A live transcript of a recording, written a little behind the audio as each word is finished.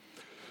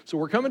So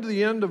we're coming to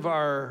the end of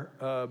our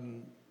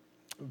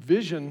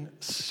vision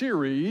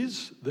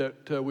series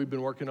that we've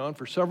been working on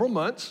for several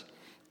months.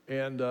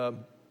 And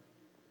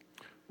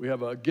we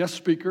have a guest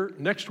speaker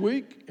next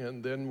week,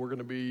 and then we're going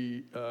to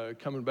be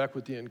coming back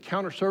with the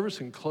encounter service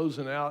and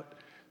closing out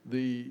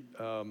the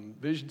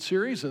vision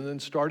series, and then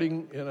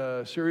starting in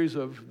a series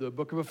of the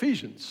book of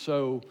Ephesians.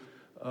 So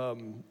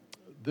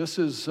this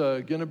is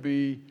going to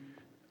be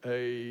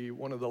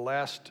one of the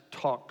last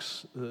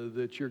talks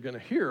that you're going to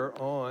hear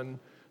on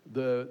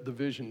the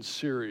vision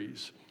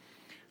series.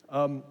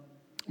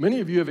 Many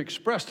of you have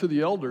expressed to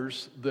the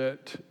elders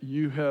that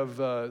you have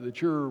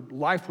that your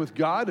life with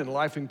God and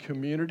life in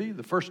community,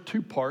 the first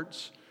two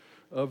parts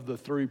of the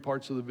three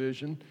parts of the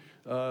vision,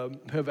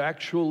 have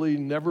actually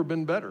never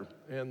been better,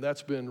 and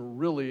that's been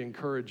really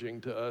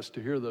encouraging to us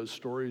to hear those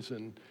stories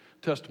and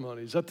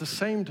testimonies. At the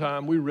same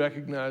time, we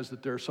recognize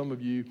that there are some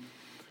of you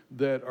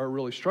that are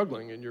really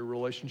struggling in your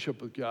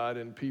relationship with God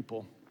and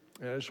people,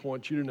 and I just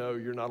want you to know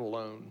you're not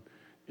alone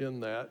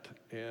in that,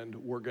 and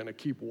we're going to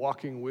keep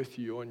walking with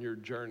you on your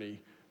journey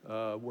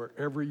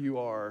wherever you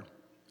are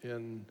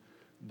in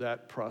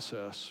that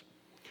process.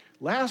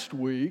 Last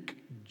week,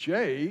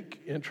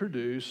 Jake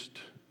introduced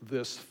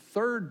this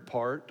third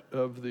part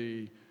of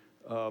the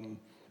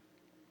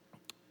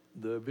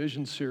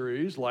vision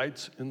series,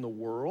 Lights in the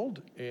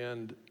World,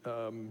 and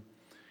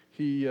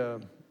he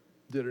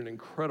did an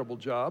incredible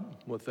job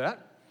with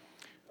that.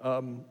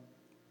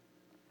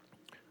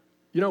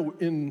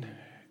 In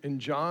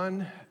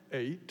John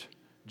 8,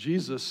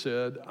 Jesus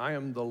said, "I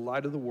am the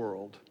light of the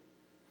world."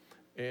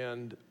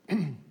 And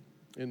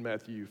in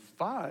Matthew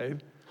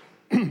 5,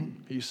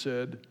 he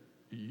said,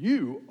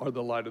 "You are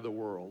the light of the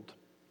world."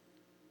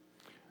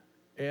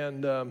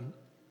 And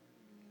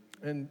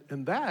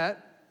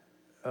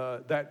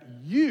that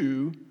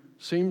you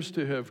seems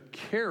to have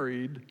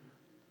carried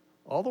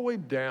all the way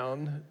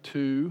down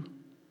to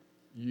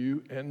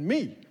you and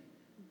me,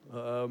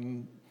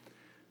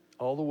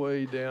 all the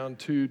way down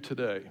to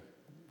today,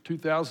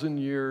 2,000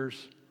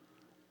 years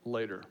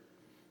later.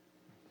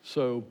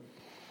 So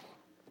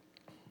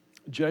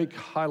Jake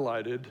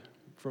highlighted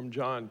from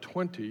John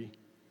 20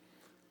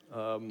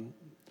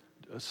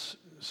 a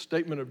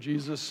statement of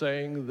Jesus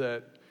saying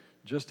that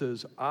just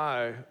as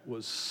I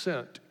was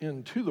sent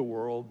into the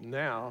world,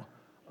 now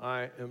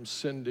I am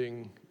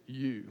sending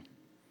you.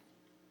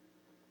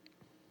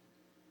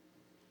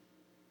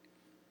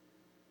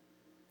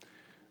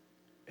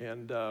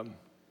 And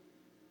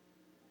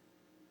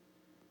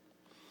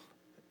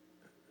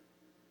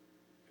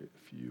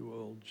if you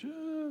will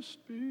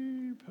just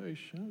be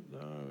patient,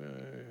 I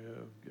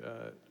have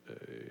got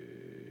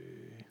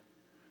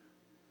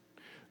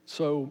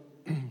So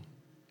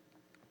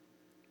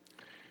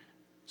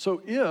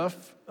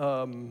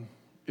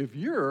if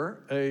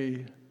you're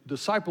a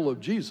disciple of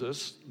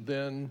Jesus,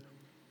 then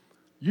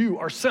you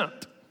are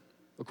sent,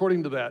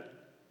 according to that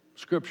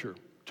scripture,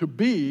 to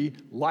be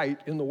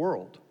light in the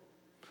world.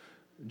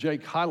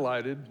 Jake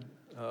highlighted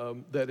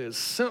that as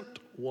sent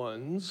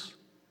ones,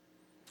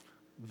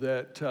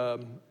 that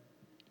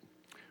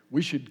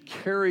we should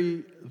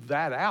carry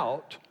that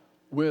out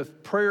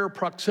with prayer,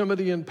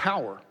 proximity, and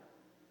power.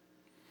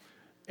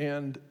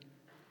 And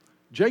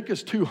Jake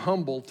is too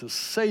humble to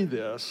say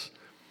this,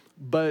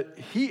 but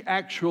he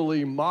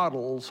actually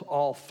models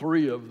all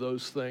three of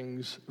those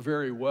things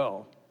very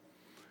well.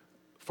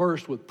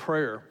 First, with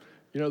prayer.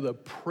 The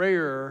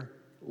prayer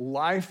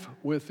life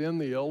within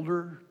the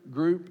elder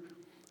group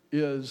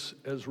is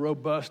as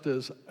robust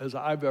as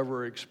I've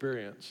ever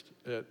experienced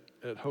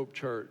at Hope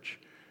Church.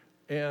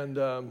 And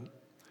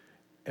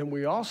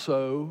we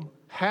also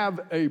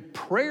have a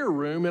prayer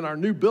room in our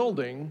new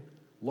building,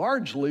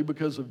 largely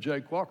because of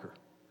Jake Walker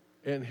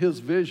and his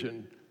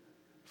vision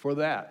for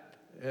that,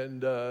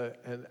 and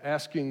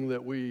asking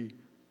that we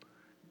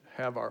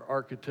have our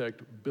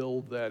architect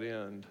build that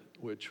in,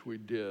 which we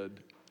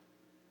did.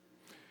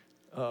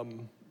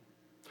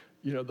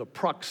 The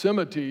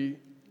proximity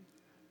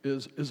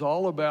is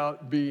all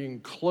about being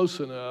close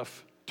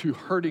enough to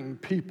hurting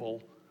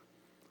people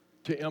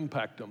to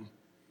impact them.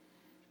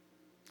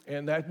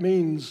 And that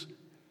means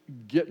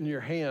getting your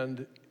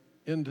hand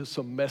into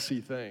some messy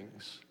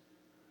things.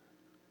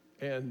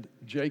 And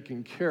Jake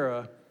and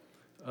Kara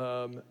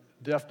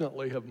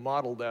definitely have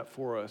modeled that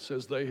for us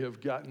as they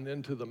have gotten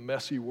into the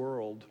messy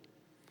world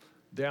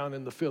down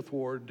in the 5th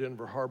Ward,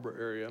 Denver Harbor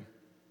area,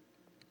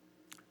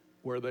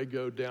 where they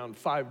go down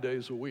 5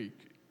 days a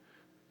week,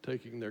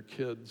 taking their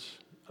kids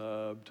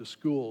to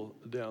school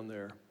down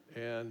there.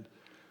 And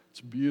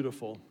it's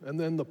beautiful. And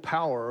then the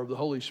power of the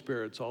Holy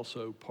Spirit's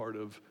also part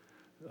of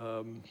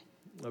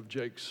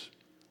Jake's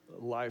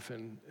life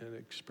and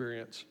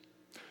experience.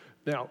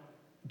 Now,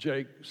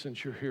 Jake,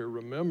 since you're here,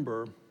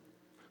 remember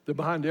that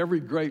behind every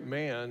great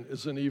man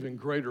is an even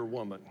greater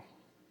woman,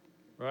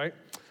 right?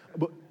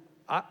 But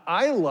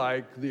I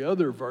like the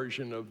other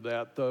version of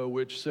that, though,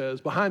 which says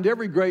behind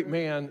every great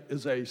man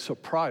is a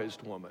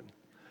surprised woman.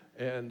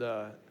 And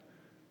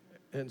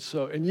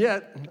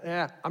yet,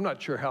 I'm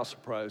not sure how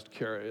surprised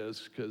Kara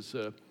is, because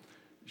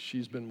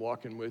she's been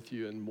walking with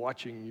you and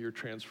watching your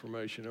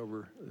transformation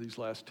over these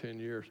last 10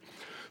 years.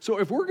 So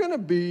if we're going to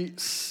be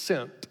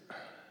sent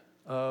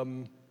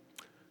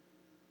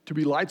to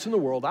be lights in the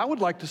world, I would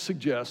like to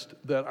suggest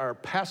that our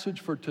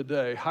passage for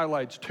today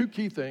highlights two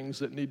key things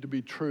that need to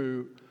be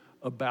true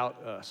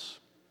about us.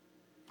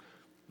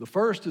 The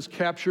first is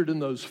captured in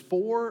those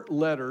 4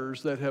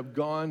 letters that have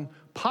gone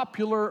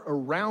popular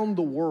around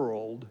the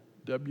world,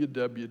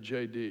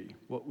 WWJD,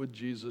 what would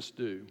Jesus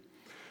do?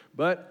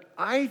 But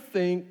I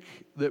think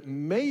that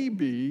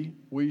maybe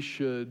we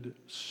should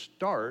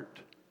start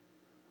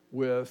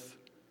with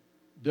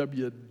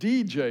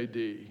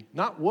WDJD,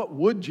 not what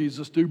would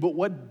Jesus do, but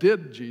what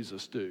did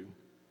Jesus do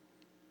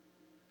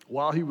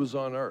while he was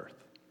on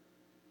earth?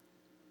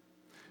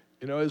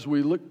 You know, as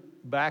we look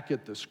back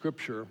at the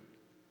scripture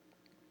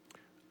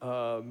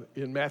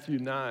in Matthew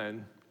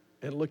 9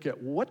 and look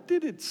at what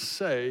did it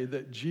say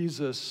that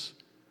Jesus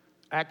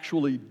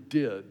actually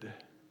did?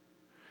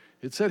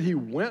 It said he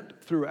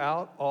went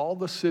throughout all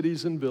the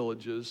cities and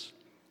villages,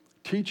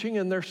 teaching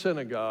in their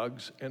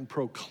synagogues and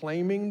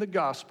proclaiming the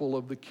gospel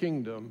of the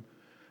kingdom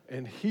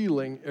and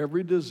healing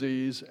every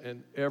disease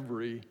and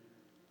every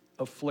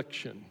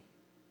affliction.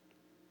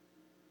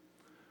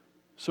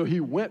 So he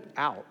went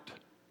out.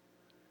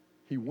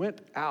 He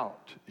went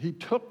out. He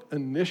took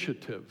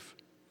initiative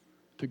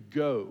to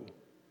go.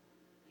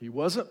 He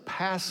wasn't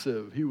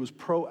passive. He was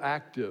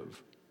proactive.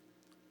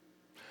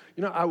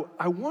 You know,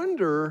 I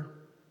wonder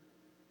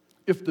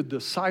if the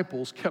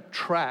disciples kept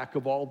track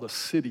of all the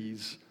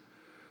cities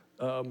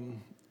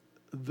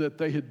that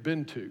they had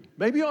been to.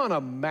 Maybe on a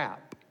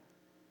map.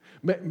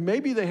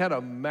 Maybe they had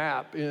a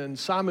map in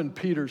Simon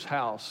Peter's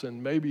house,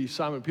 and maybe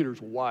Simon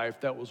Peter's wife,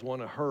 that was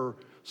one of her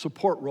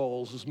support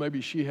roles, is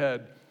maybe she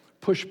had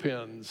push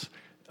pins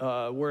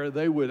where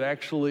they would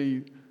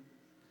actually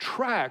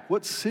track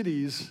what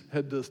cities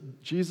had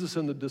Jesus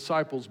and the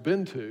disciples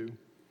been to,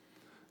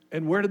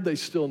 and where did they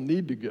still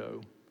need to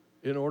go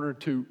in order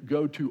to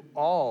go to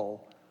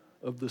all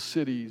of the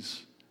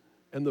cities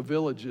and the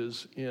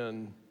villages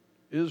in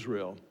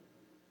Israel.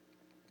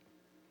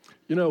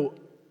 You know,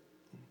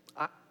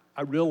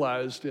 I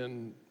realized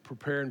in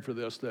preparing for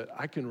this that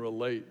I can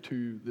relate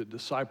to the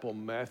disciple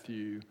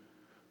Matthew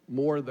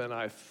more than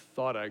I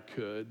thought I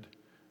could.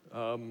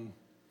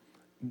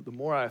 The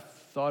more I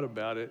thought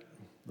about it,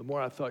 the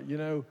more I thought, you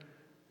know,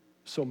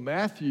 so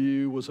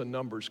Matthew was a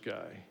numbers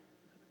guy.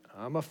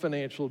 I'm a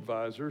financial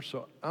advisor,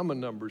 so I'm a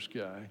numbers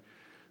guy.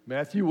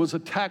 Matthew was a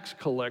tax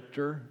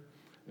collector,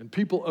 and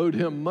people owed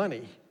him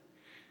money.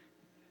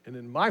 And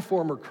in my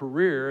former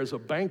career as a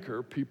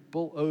banker,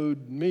 people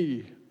owed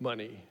me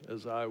money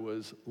as I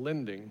was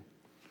lending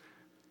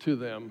to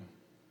them.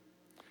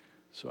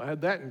 So I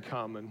had that in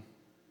common.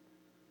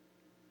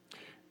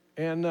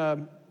 And,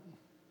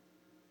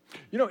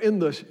 you know, in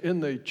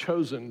the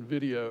Chosen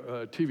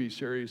video TV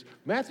series,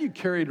 Matthew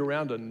carried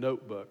around a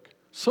notebook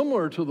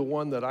similar to the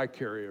one that I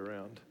carry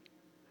around.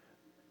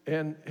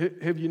 And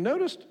have you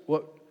noticed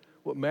what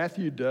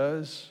Matthew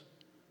does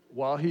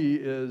while he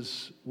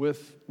is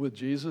with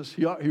Jesus?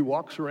 He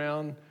walks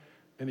around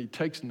and he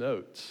takes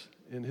notes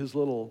in his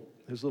little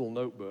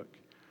notebook.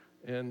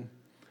 And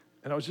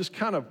I was just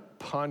kind of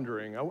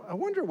pondering. I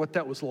wonder what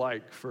that was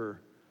like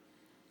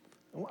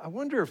I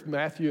wonder if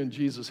Matthew and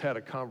Jesus had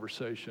a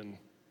conversation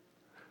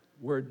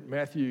where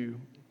Matthew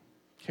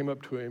came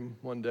up to him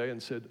one day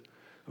and said,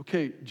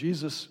 okay,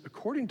 Jesus,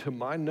 according to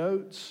my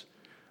notes,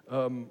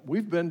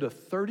 we've been to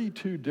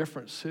 32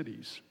 different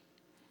cities.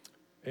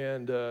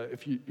 And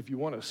if you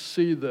want to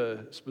see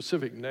the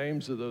specific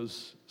names of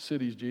those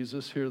cities,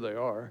 Jesus, here they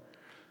are.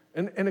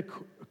 And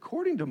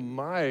according to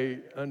my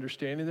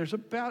understanding, there's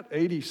about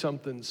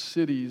 80-something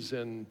cities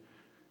in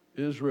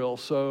Israel.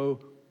 So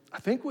I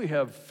think we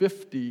have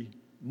 50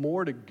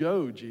 more to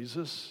go,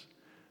 Jesus.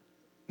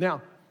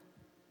 Now,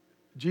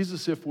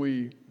 Jesus, if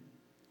we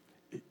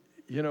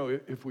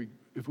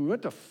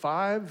went to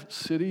 5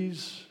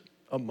 cities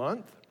a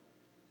month,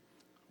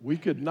 we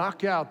could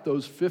knock out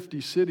those 50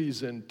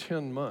 cities in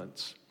 10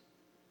 months.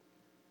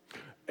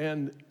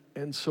 And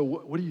so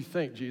what do you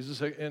think,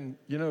 Jesus? And,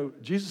 you know,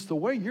 Jesus, the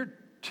way you're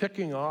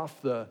ticking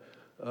off at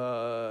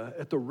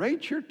the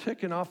rate you're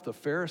ticking off the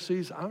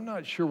Pharisees, I'm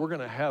not sure we're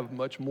going to have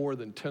much more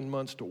than 10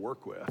 months to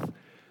work with.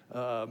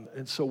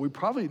 And so we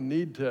probably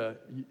need to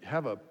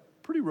have a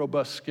pretty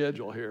robust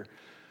schedule here.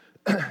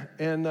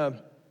 And,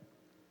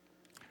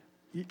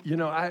 you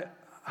know,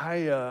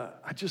 I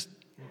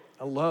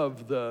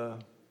love the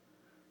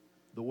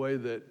way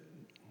that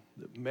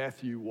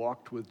Matthew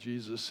walked with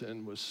Jesus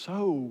and was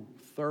so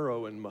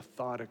thorough and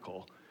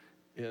methodical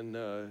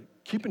in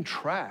keeping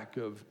track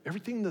of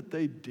everything that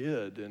they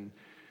did. And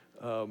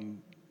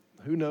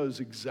who knows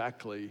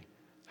exactly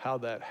how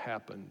that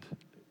happened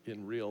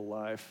in real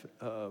life.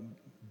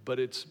 But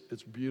it's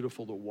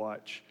beautiful to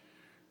watch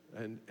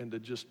and to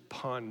just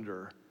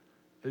ponder.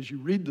 As you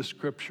read the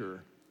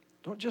scripture,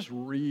 don't just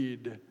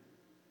read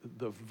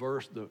the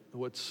verse,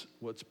 what's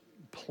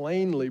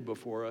plainly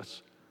before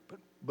us,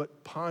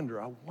 but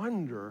ponder. I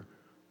wonder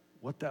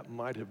what that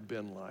might have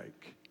been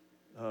like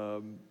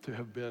to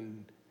have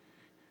been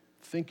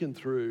thinking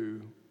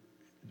through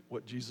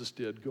what Jesus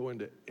did, go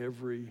into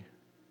every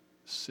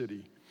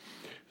city.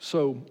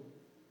 So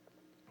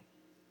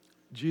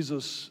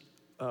Jesus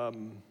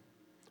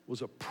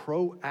was a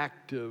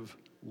proactive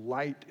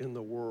light in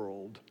the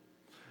world.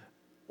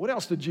 What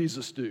else did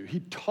Jesus do?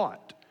 He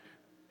taught.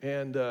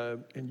 And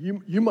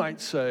you might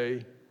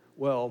say,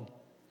 well,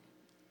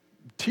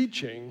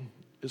 teaching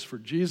is for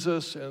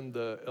Jesus and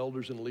the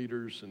elders and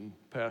leaders and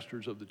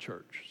pastors of the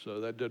church,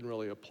 so that doesn't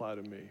really apply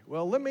to me.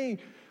 Well, let me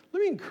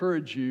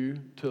encourage you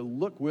to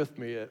look with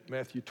me at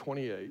Matthew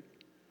 28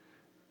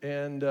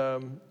 and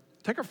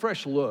take a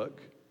fresh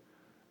look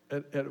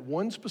at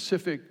one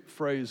specific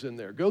phrase in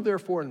there. Go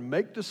therefore and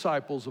make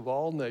disciples of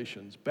all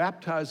nations,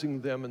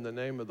 baptizing them in the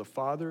name of the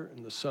Father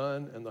and the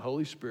Son and the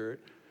Holy Spirit,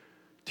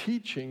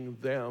 teaching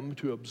them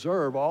to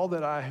observe all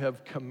that I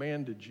have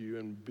commanded you,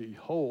 and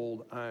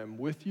behold, I am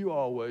with you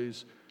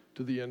always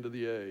to the end of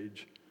the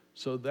age.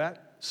 So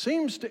that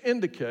seems to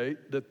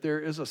indicate that there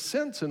is a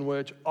sense in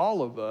which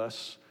all of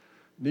us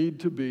need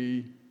to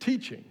be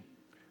teaching,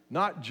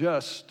 not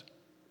just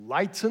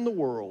lights in the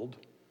world,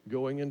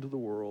 going into the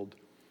world,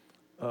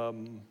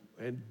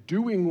 and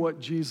doing what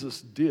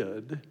Jesus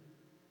did.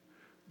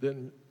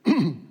 Then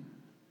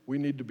we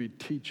need to be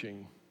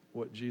teaching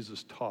what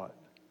Jesus taught.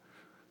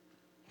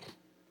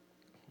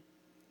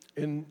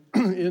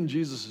 In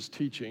Jesus'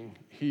 teaching,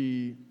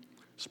 he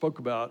spoke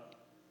about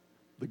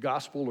the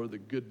gospel or the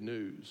good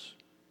news.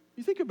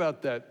 You think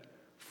about that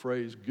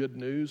phrase, good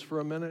news, for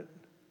a minute,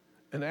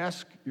 and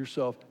ask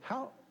yourself,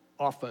 how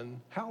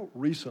often, how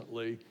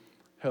recently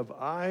have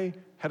I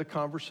had a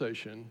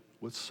conversation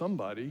with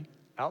somebody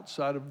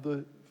outside of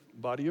the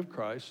body of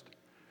Christ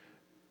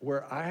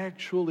where I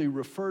actually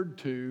referred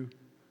to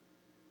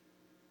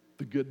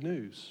the good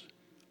news?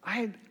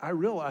 I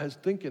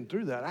realized, thinking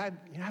through that, I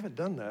haven't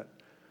done that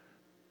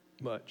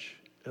much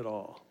at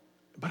all.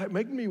 But it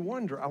made me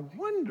wonder, I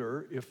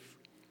wonder if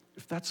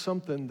that's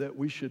something that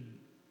we should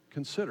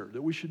consider,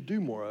 that we should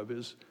do more of,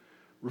 is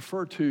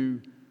refer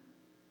to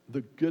the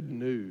good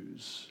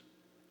news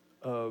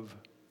of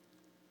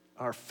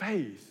our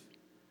faith.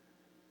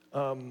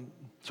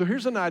 So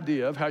here's an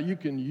idea of how you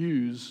can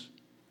use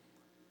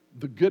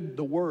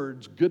the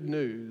words good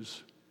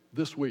news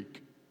this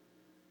week.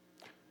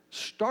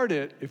 Start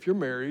it, if you're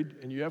married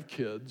and you have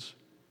kids,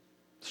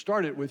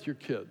 start it with your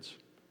kids.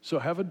 So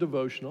have a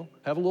devotional,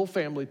 have a little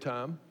family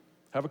time,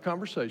 have a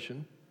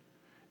conversation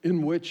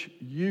in which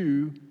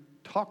you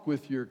talk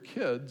with your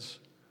kids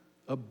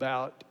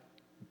about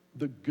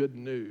the good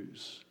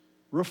news.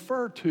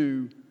 Refer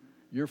to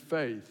your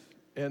faith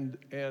and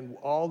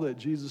all that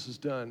Jesus has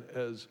done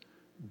as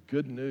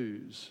good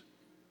news.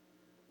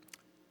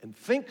 And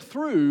think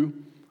through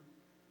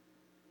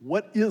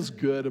what is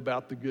good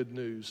about the good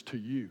news to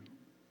you.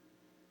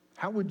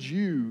 How would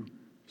you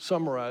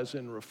summarize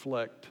and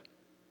reflect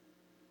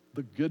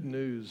the good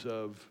news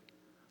of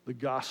the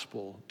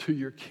gospel to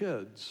your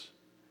kids?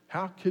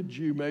 How could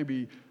you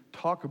maybe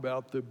talk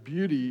about the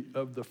beauty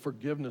of the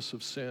forgiveness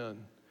of sin,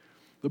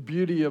 the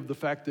beauty of the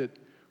fact that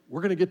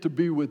we're going to get to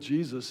be with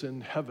Jesus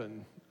in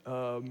heaven,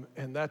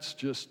 and that's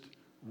just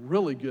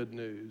really good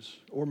news?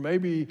 Or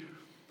maybe,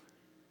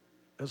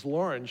 as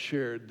Lauren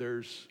shared,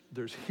 there's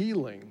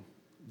healing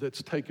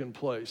that's taken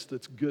place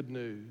that's good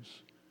news.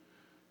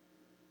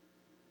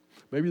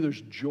 Maybe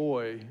there's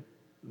joy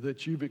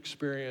that you've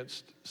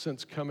experienced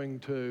since coming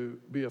to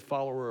be a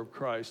follower of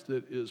Christ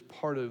that is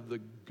part of the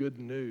good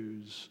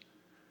news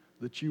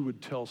that you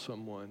would tell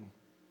someone.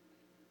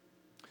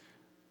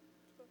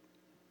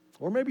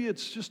 Or maybe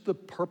it's just the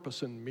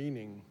purpose and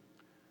meaning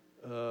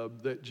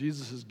that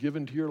Jesus has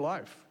given to your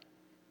life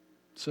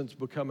since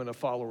becoming a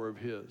follower of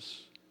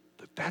his.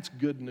 That's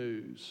good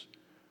news.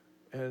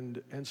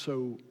 And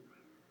so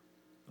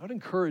I'd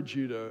encourage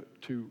you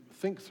to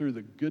think through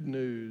the good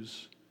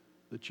news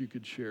that you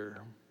could share.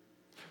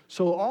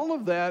 So all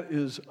of that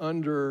is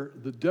under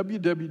the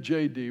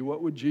WWJD,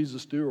 what would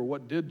Jesus do, or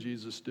what did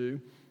Jesus do,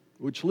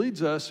 which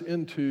leads us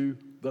into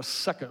the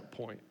second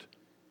point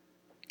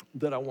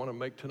that I want to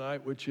make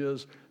tonight, which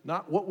is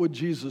not what would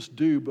Jesus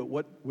do, but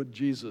what would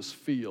Jesus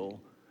feel.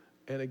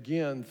 And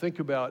again, think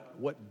about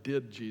what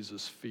did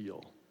Jesus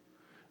feel.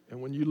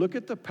 And when you look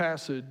at the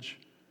passage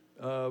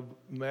of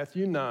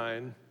Matthew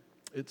 9,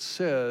 it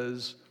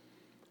says,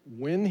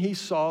 when he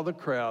saw the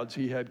crowds,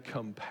 he had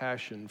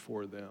compassion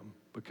for them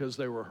because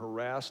they were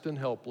harassed and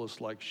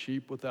helpless like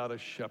sheep without a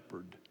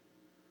shepherd.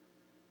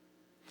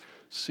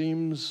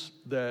 Seems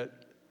that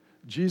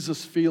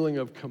Jesus' feeling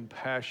of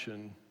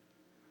compassion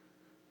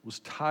was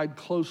tied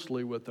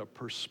closely with a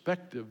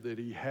perspective that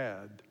he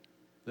had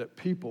that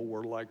people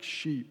were like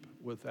sheep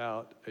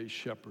without a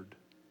shepherd.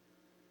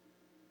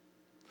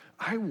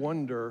 I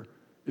wonder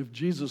if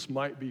Jesus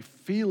might be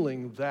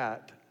feeling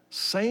that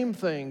same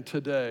thing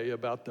today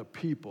about the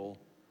people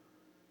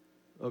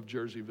of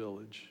Jersey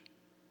Village,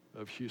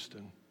 of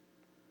Houston,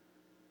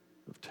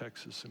 of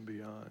Texas and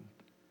beyond.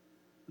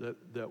 That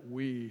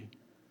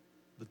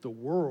the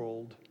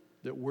world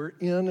that we're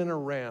in and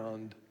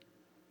around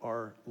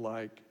are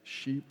like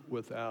sheep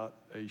without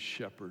a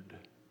shepherd.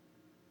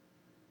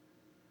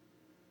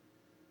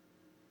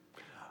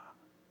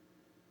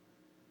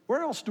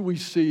 Where else do we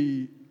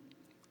see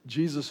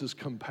Jesus'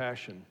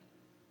 compassion?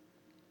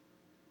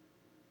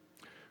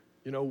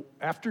 You know,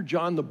 after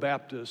John the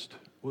Baptist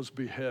was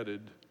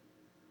beheaded,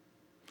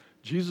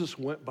 Jesus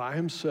went by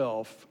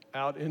himself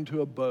out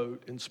into a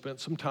boat and spent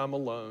some time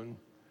alone.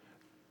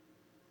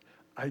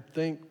 I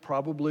think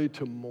probably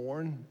to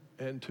mourn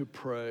and to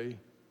pray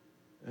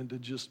and to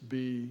just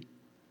be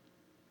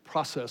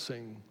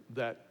processing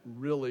that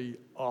really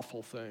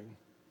awful thing.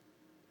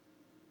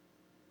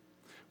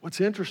 What's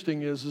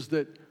interesting is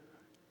that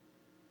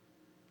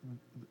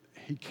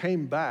he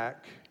came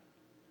back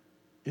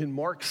in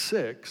Mark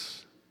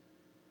 6,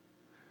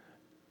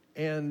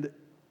 and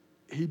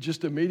he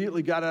just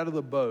immediately got out of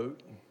the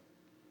boat.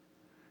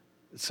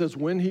 It says,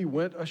 when he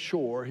went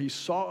ashore, he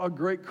saw a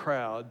great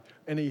crowd,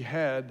 and he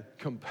had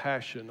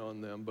compassion on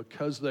them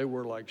because they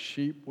were like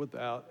sheep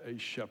without a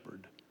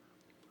shepherd.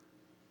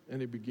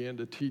 And he began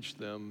to teach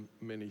them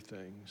many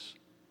things.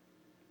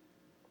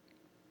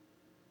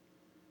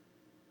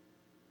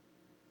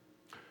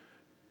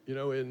 You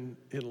know, in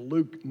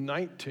Luke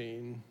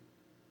 19,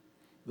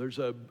 there's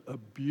a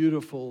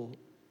beautiful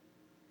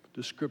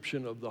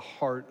description of the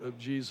heart of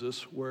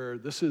Jesus, where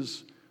this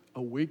is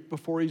a week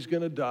before he's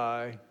going to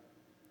die.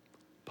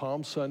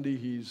 Palm Sunday,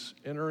 he's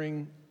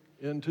entering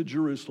into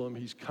Jerusalem.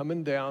 He's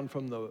coming down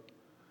from the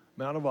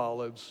Mount of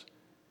Olives,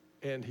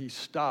 and he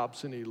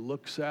stops and he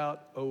looks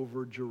out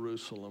over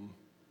Jerusalem.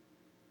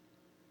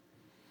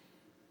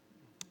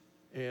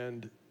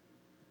 And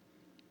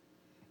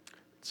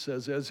it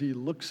says, as he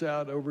looks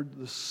out over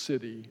the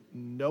city,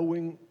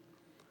 knowing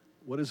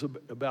what is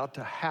about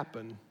to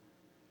happen,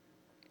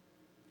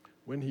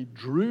 when he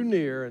drew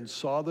near and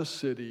saw the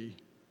city,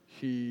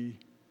 he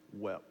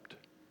wept.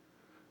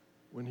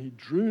 When he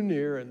drew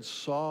near and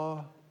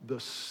saw the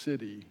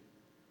city,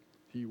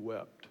 he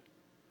wept.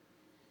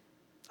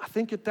 I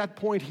think at that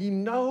point he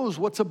knows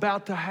what's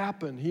about to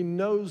happen. He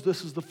knows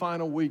this is the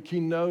final week.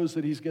 He knows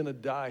that he's going to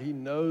die. He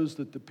knows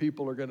that the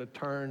people are going to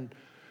turn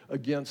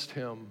against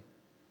him.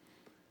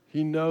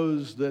 He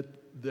knows that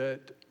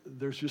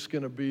there's just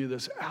going to be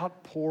this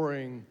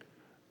outpouring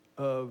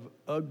of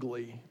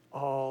ugly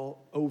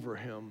all over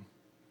him.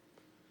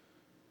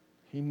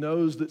 He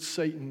knows that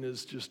Satan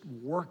is just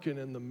working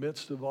in the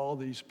midst of all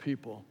these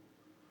people,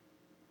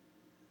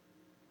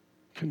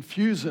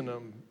 confusing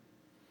them.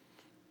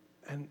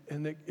 And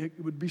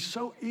it would be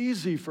so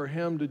easy for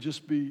him to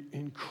just be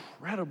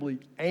incredibly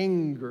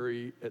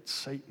angry at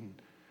Satan,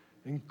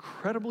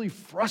 incredibly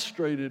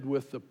frustrated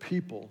with the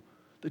people,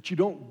 that you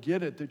don't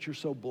get it, that you're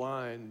so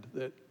blind,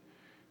 that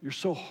you're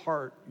so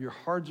hard, your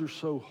hearts are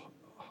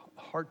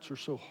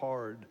so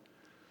hard.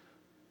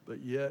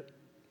 But yet,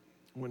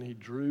 when he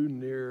drew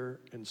near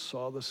and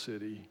saw the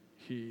city,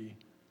 he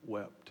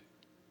wept.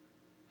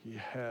 He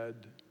had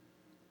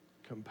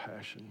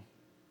compassion.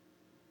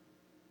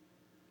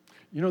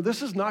 You know,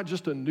 this is not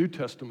just a New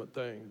Testament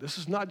thing. This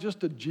is not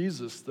just a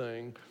Jesus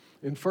thing.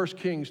 In 1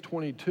 Kings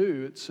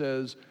 22, it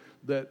says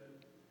that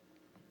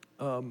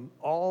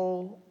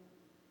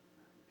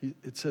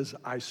it says,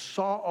 I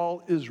saw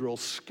all Israel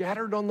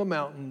scattered on the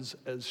mountains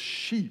as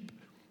sheep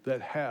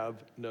that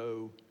have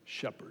no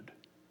shepherd.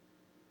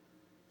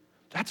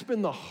 That's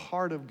been the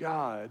heart of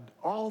God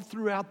all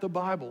throughout the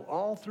Bible,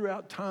 all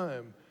throughout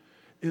time,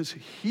 is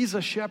he's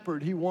a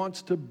shepherd. He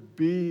wants to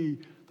be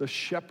the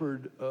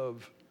shepherd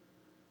of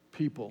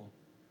people.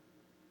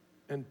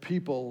 And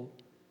people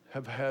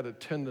have had a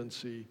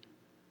tendency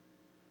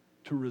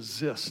to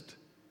resist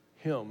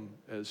him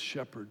as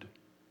shepherd.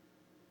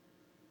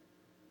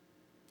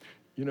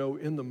 You know,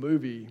 in the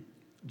movie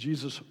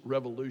Jesus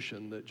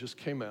Revolution that just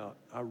came out,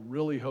 I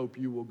really hope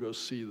you will go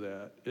see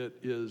that. It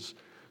is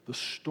the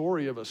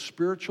story of a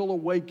spiritual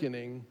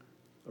awakening,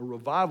 a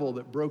revival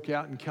that broke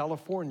out in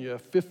California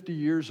 50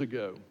 years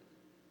ago.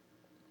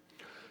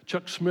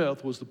 Chuck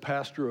Smith was the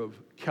pastor of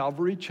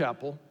Calvary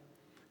Chapel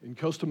in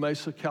Costa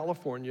Mesa,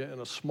 California, in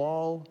a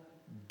small,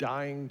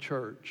 dying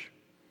church.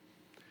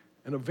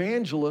 An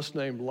evangelist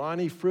named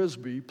Lonnie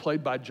Frisbee,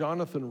 played by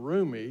Jonathan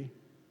Roumie,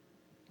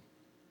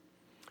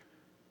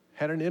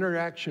 had an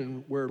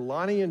interaction where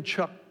Lonnie and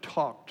Chuck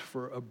talked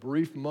for a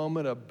brief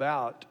moment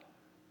about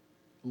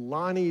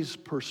Lonnie's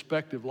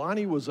perspective.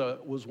 Lonnie was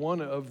one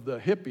of the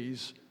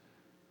hippies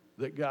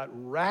that got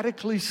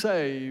radically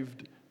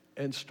saved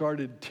and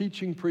started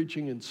teaching,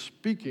 preaching, and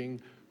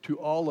speaking to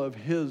all of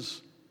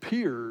his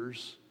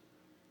peers,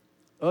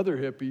 other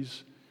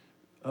hippies,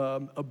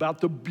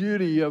 about the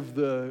beauty of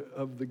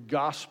the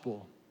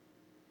gospel.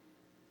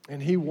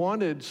 And he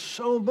wanted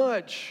so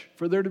much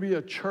for there to be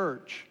a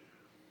church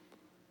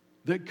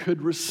that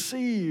could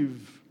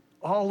receive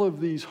all of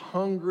these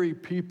hungry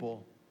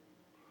people,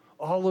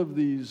 all of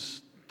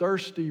these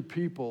thirsty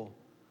people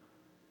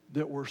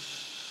that were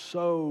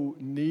so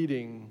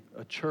needing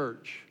a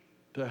church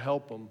to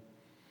help them.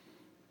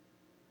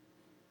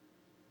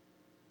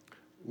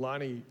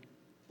 Lonnie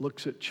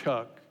looks at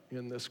Chuck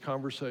in this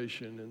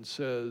conversation and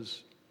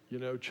says, you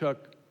know, Chuck,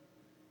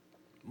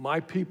 my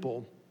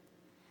people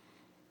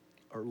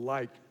are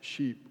like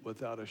sheep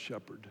without a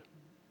shepherd.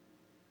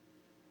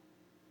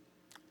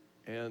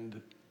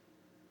 And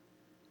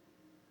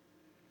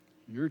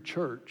your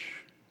church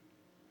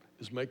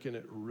is making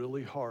it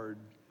really hard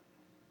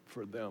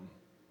for them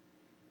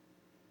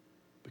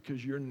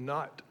because you're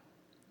not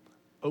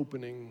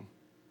opening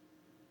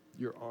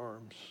your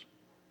arms.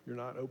 You're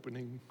not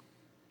opening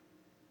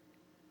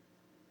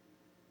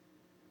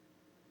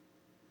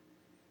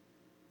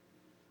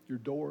your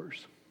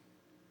doors.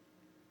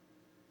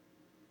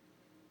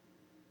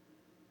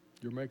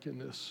 You're making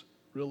this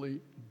really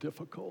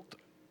difficult.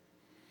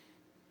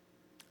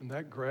 And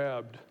that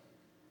grabbed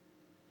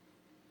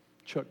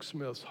Chuck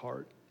Smith's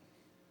heart.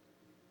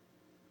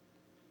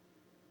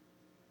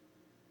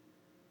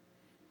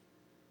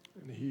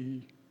 And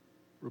he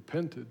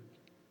repented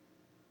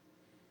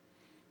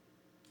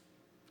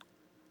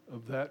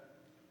of that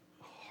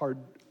hard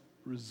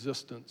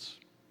resistance.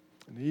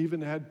 And he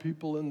even had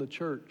people in the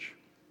church,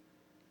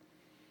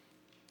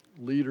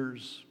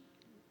 leaders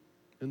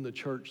in the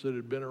church that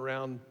had been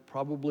around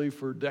probably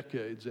for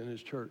decades in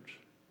his church,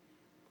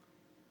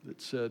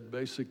 that said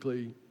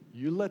basically,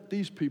 you let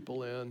these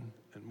people in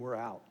and we're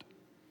out.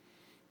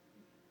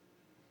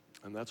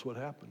 And that's what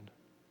happened.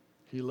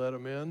 He let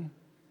them in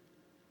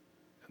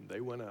and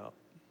they went out.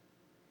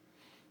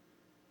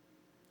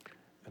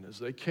 And as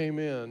they came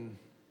in,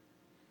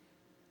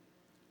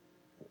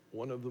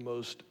 one of the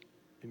most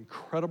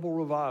incredible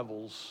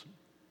revivals,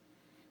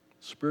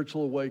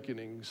 spiritual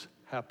awakenings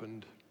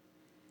happened.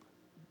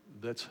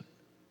 That's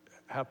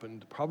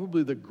happened,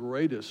 probably the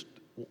greatest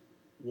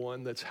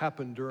one that's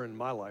happened during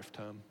my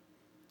lifetime.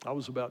 I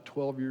was about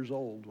 12 years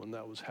old when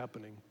that was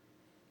happening.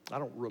 I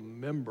don't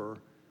remember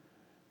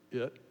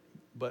it,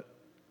 but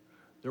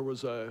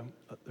there's a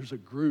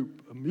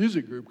group, a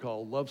music group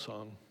called Love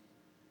Song.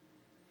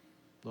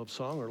 Love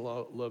Song or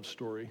Love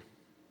Story?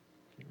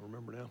 Can't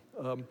remember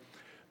now.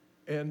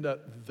 And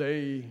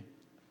they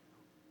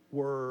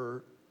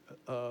were,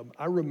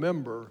 I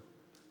remember,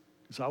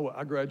 because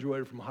I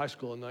graduated from high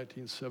school in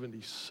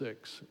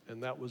 1976,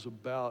 and that was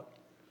about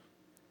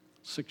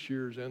 6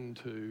 years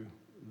into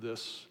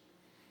this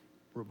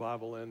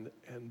revival, and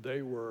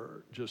they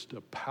were just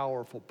a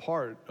powerful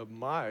part of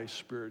my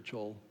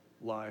spiritual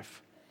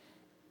life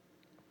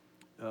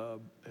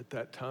at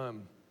that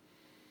time.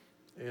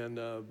 And,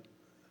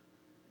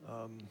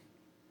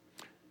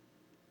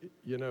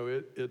 you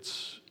know,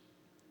 it's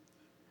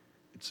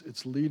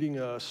leading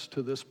us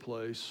to this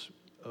place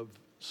of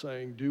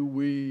saying, do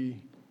we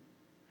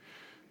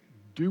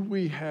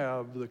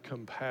have the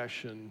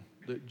compassion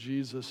that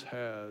Jesus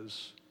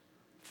has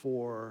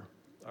for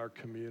our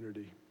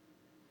community?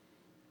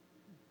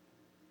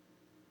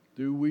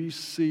 Do we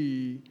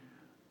see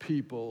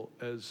people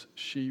as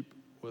sheep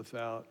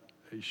without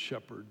a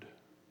shepherd?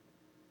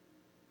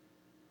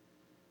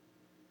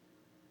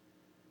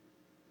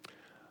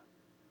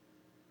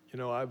 You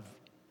know,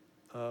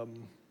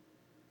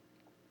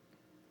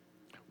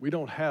 we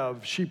don't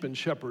have sheep and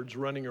shepherds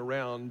running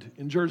around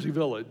in Jersey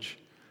Village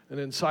and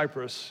in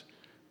Cypress,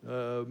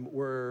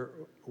 where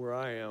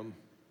I am.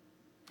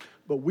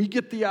 But we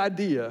get the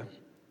idea,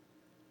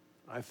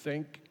 I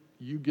think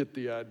you get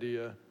the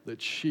idea,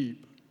 that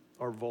sheep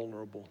are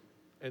vulnerable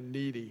and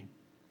needy,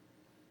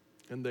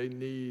 and they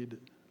need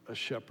a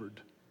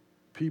shepherd.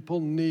 People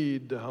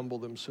need to humble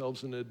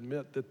themselves and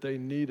admit that they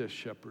need a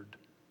shepherd,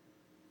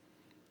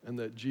 and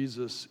that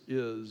Jesus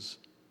is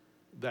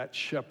that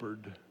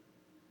shepherd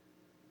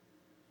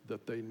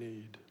that they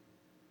need.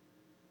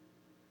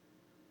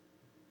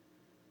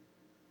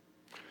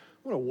 I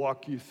want to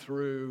walk you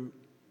through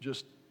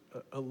just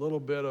a little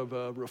bit of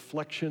a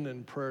reflection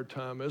and prayer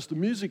time. As the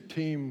music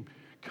team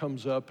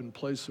comes up and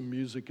plays some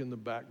music in the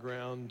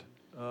background,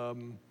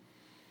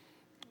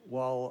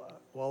 while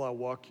I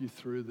walk you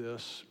through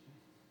this,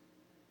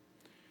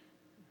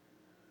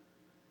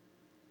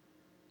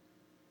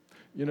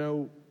 you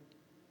know,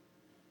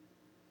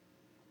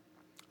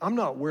 I'm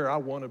not where I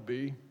want to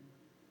be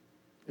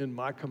in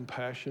my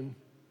compassion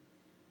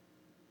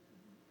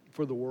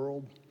for the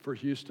world, for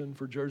Houston,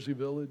 for Jersey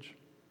Village.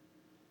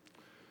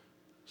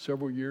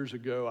 Several years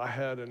ago, I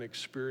had an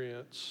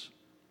experience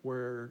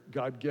where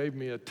God gave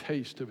me a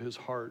taste of his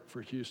heart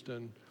for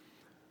Houston,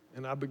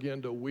 and I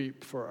began to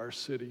weep for our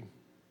city.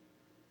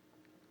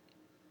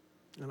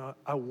 And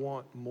I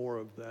want more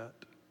of that.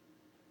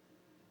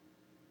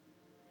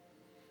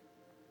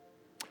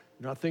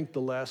 And I think the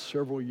last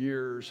several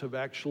years have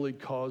actually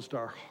caused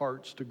our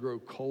hearts to grow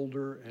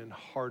colder and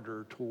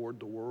harder toward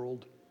the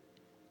world,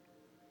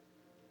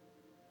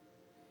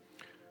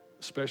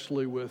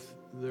 especially with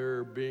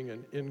there being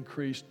an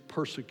increased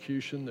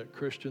persecution that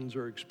Christians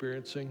are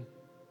experiencing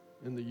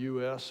in the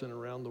U.S. and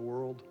around the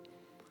world.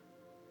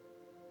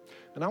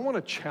 And I want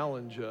to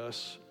challenge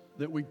us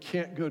that we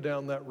can't go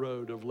down that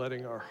road of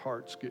letting our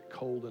hearts get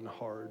cold and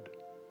hard.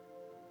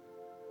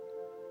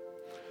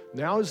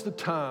 Now is the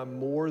time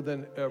more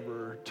than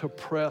ever to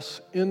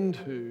press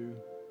into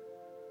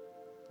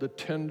the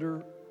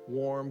tender,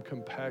 warm,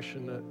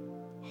 compassionate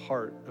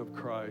heart of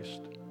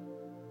Christ,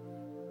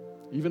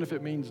 even if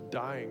it means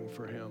dying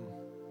for him.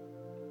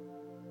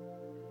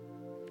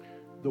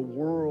 The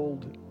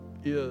world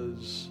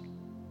is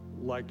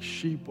like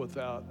sheep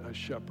without a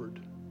shepherd.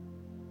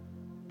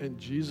 And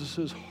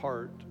Jesus'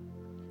 heart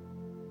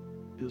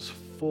is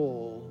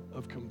full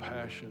of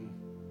compassion.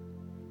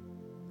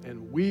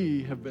 And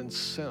we have been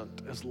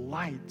sent as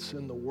lights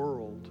in the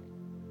world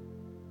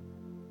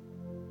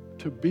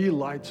to be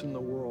lights in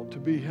the world, to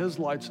be his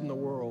lights in the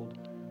world.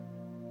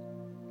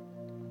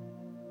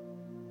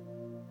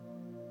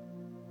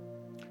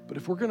 But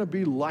if we're going to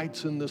be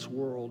lights in this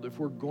world, if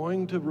we're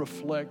going to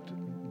reflect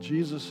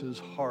Jesus'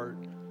 heart,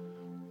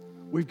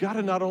 we've got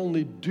to not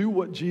only do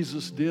what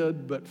Jesus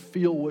did, but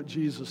feel what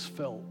Jesus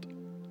felt.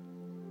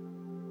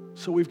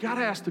 So we've got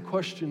to ask the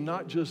question,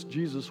 not just,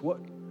 Jesus, what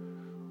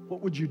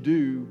would you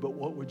do, but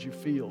what would you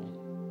feel?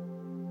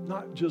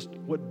 Not just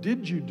what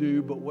did you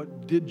do, but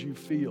what did you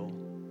feel?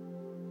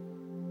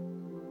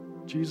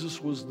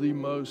 Jesus was the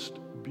most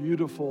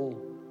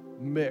beautiful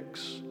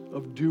mix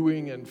of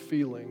doing and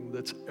feeling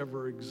that's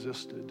ever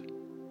existed.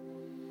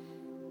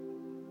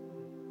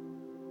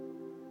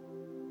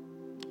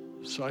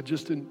 So I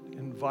just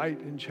invite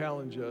and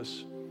challenge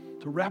us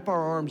to wrap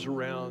our arms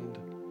around,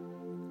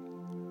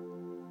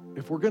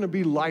 if we're going to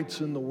be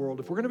lights in the world,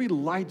 if we're going to be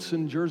lights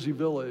in Jersey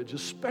Village,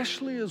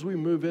 especially as we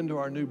move into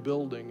our new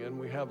building and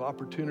we have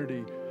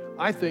opportunity,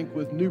 I think,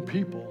 with new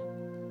people,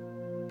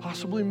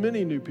 possibly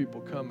many new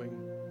people coming,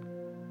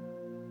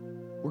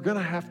 we're going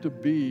to have to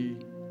be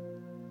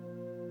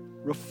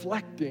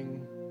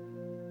reflecting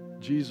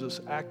Jesus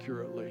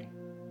accurately.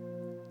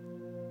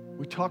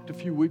 We talked a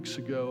few weeks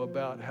ago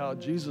about how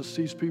Jesus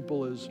sees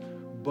people as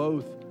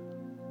both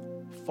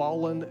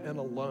fallen and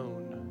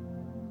alone,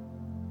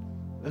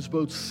 as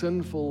both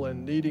sinful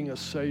and needing a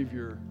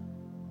Savior,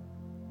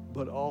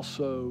 but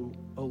also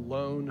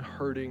alone,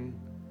 hurting,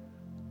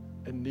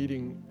 and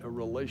needing a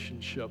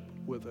relationship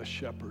with a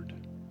shepherd.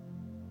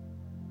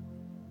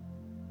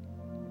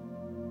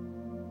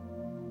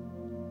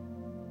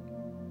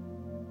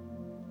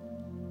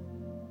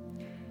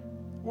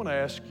 I want to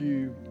ask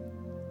you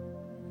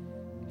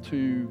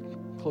to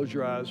close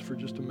your eyes for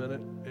just a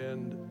minute,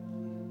 and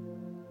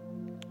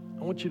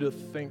I want you to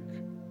think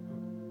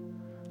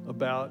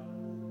about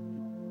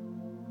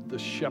the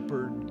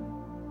shepherd,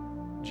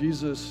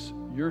 Jesus,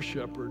 your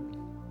shepherd.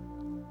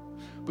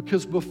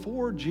 Because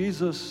before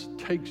Jesus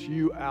takes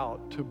you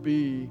out to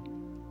be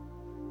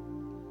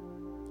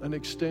an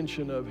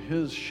extension of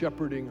his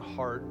shepherding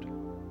heart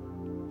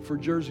for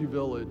Jersey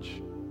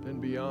Village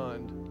and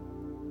beyond,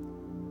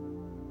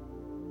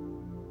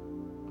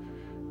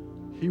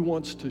 he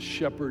wants to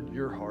shepherd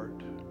your heart.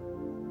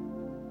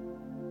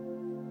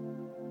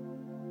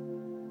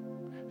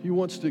 He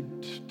wants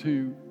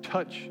to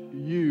touch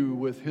you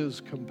with his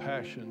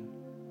compassion.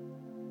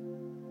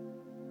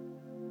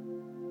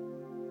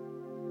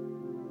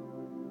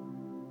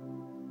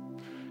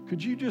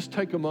 Could you just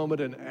take a moment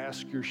and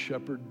ask your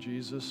shepherd,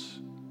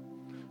 Jesus?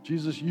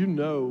 Jesus, you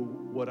know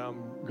what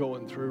I'm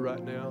going through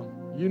right now.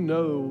 You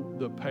know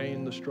the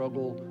pain, the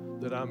struggle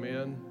that I'm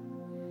in.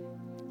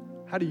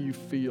 How do you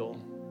feel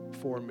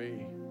for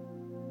me?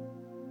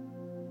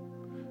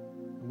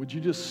 Would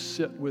you just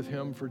sit with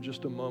him for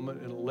just a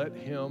moment and let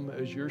him,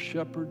 as your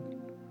shepherd,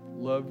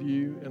 love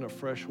you in a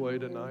fresh way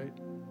tonight?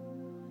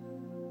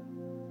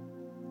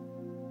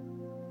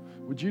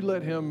 Would you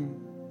let him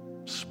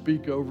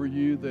speak over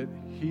you that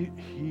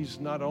he's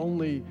not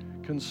only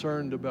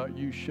concerned about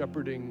you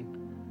shepherding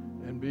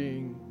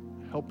and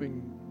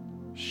helping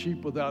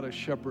sheep without a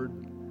shepherd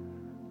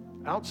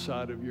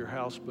outside of your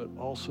house, but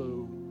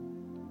also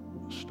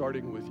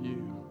starting with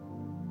you?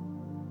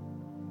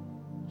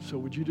 So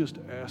would you just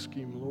ask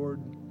him, Lord,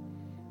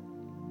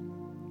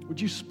 would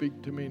you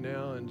speak to me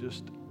now and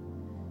just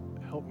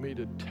help me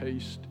to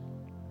taste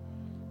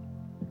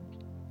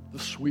the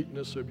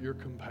sweetness of your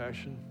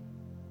compassion?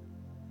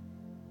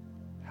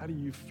 How do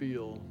you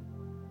feel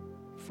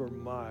for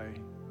my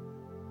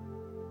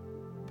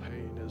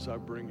pain as I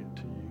bring it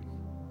to you?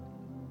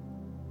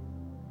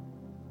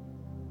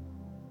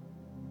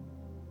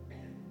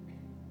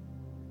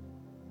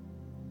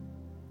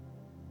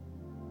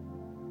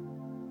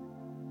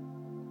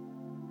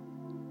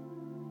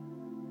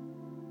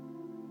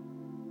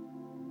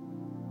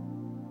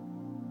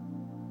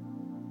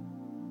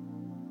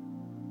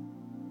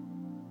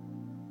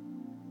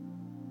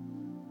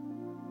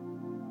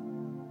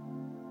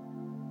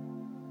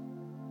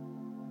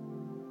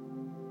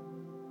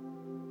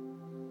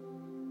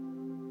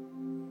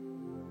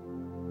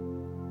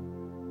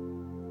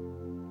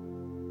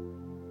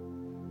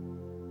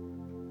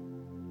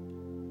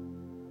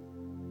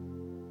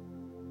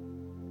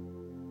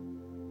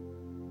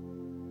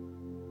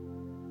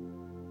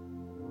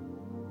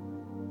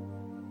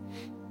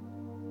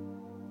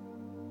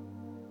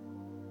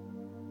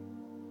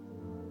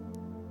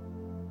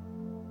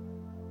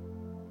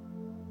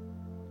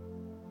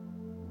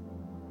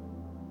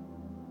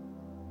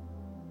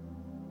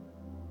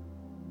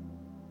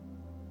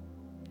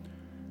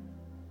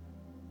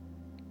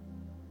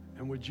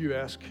 And would you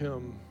ask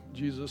him,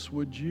 Jesus,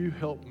 would you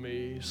help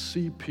me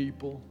see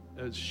people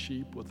as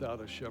sheep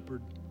without a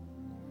shepherd?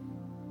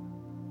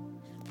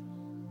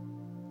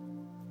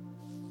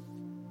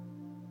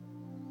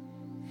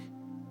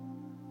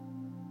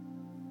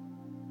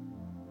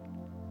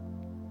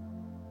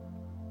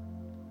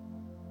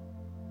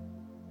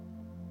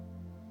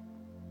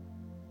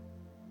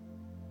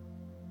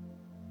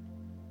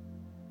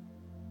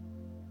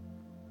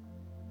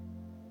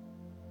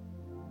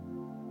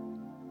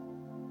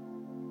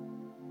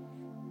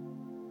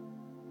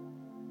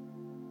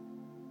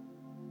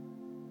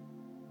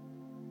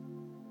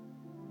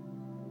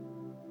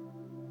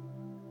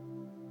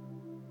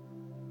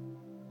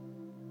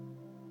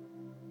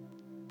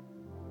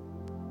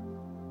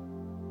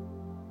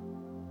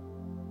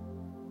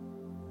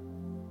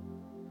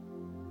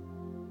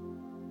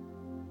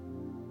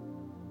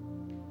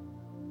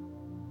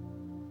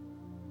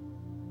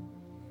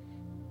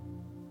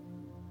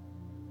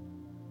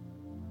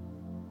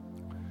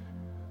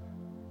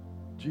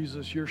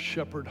 Jesus, your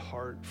shepherd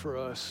heart for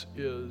us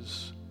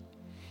is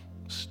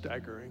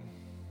staggering.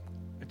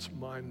 It's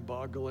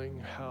mind-boggling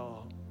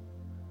how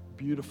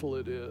beautiful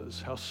it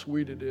is, how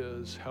sweet it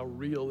is, how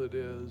real it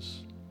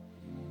is.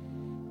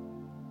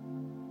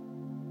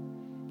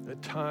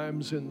 At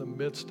times in the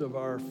midst of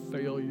our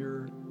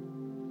failure,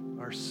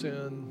 our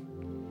sin,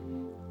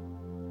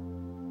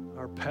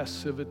 our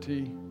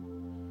passivity,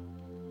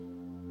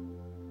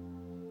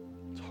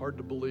 it's hard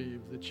to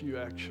believe that you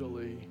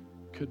actually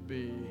could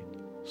be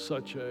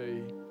such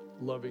a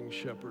loving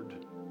shepherd.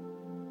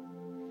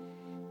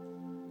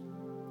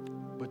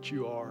 But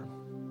you are.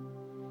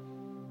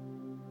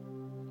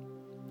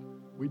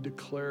 We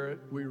declare it,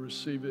 we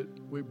receive it,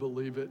 we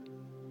believe it.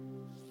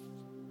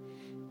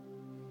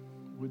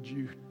 Would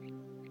you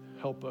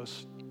help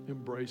us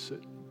embrace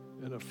it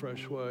in a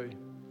fresh way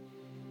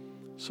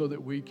so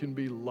that we can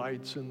be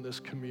lights in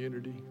this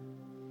community,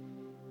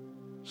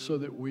 so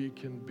that we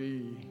can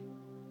be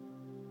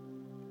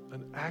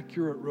an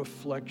accurate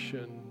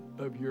reflection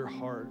of your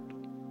heart,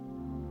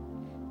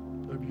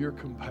 of your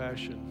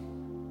compassion.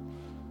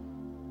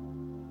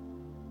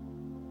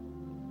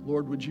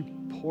 Lord, would you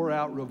pour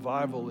out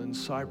revival in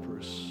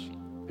Cypress,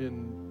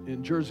 in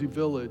Jersey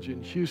Village,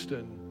 in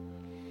Houston?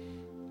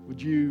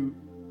 Would you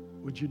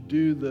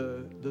do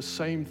the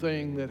same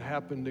thing that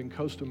happened in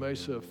Costa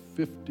Mesa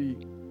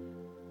 50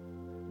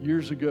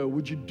 years ago?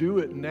 Would you do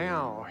it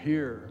now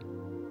here?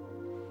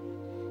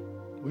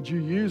 Would you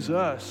use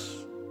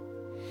us?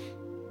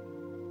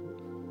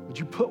 Would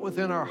you put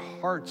within our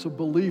hearts a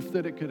belief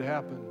that it could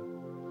happen?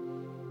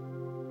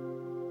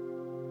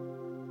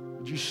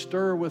 Would you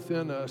stir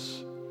within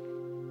us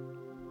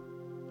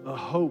a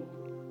hope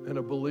and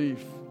a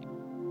belief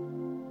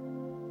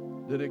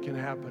that it can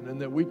happen and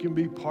that we can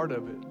be part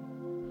of it?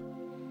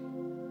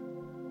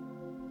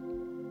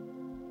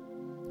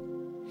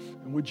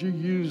 And would you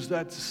use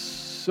that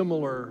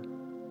similar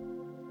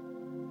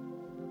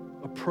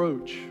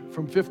approach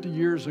from 50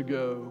 years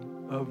ago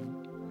of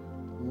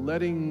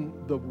letting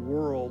the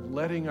world,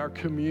 letting our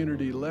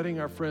community, letting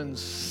our friends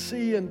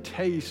see and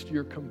taste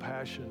your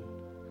compassion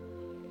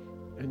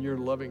and your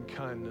loving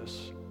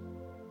kindness?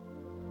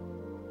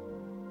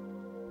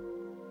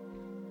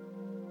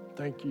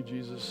 Thank you,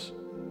 Jesus.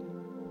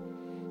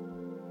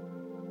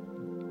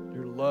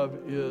 Your love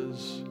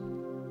is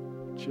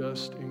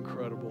just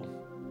incredible.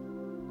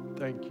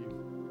 Thank you.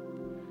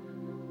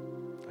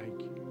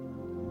 Thank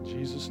you. In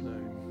Jesus'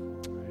 name.